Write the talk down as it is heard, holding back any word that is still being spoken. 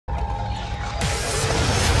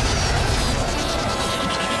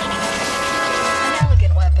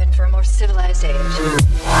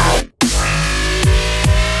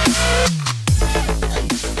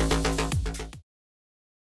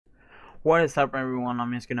What is up, everyone?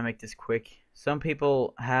 I'm just gonna make this quick. Some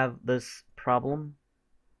people have this problem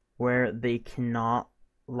where they cannot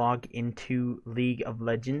log into League of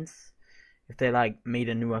Legends if they like made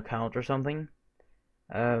a new account or something.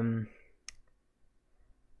 Um,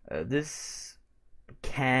 this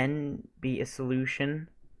can be a solution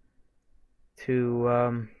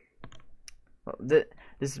to well,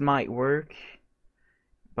 this might work,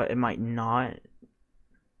 but it might not.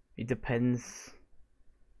 It depends.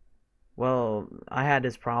 Well, I had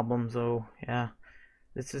this problem, so yeah.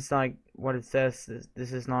 This is like what it says.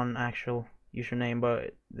 This is not an actual username,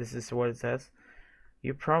 but this is what it says.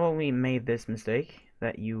 You probably made this mistake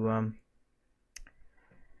that you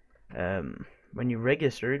when you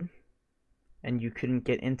registered and you couldn't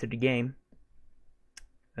get into the game.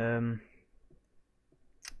 Um,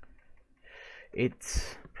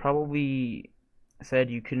 it probably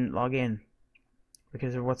said you couldn't log in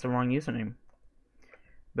because of what's the wrong username.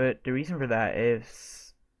 But the reason for that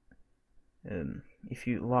is if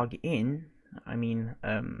you log in, I mean,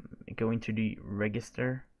 go into the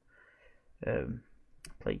register um,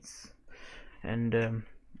 place, and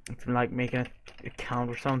if you like make an account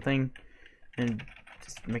or something, and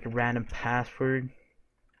just make a random password,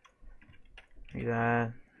 like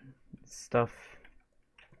that stuff.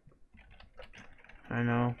 I don't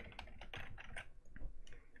know.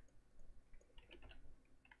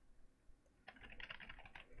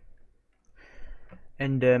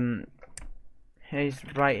 And he's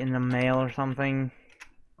right in the mail or something.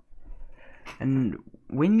 And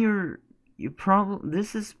when you probably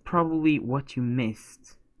this is probably what you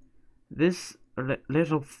missed. This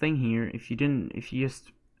little thing here, if you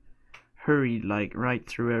just hurried like right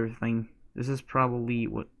through everything, this is probably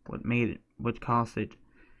what made it, what caused it.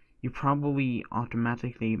 You probably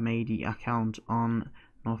automatically made the account on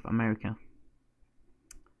North America.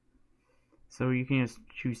 So you can just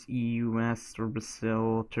choose EU, US, or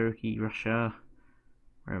Brazil, Turkey, Russia,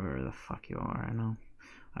 wherever the fuck you are. I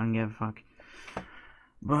don't give a fuck.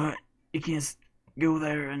 But you can just go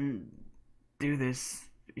there and do this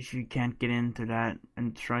if you can't get into that,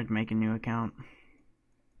 and try to make a new account.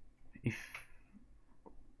 If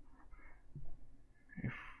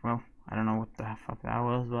well, I don't know what the fuck that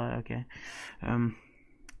was, but okay. Well,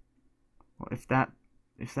 if that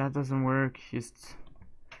doesn't work, just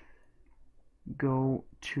go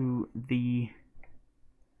to the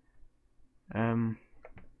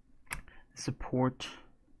support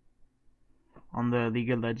on the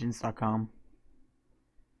LeagueOfLegends.com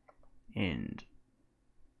and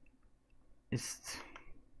just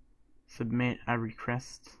submit a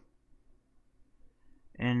request,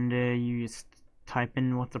 and you just type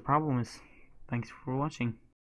in what the problem is. Thanks for watching.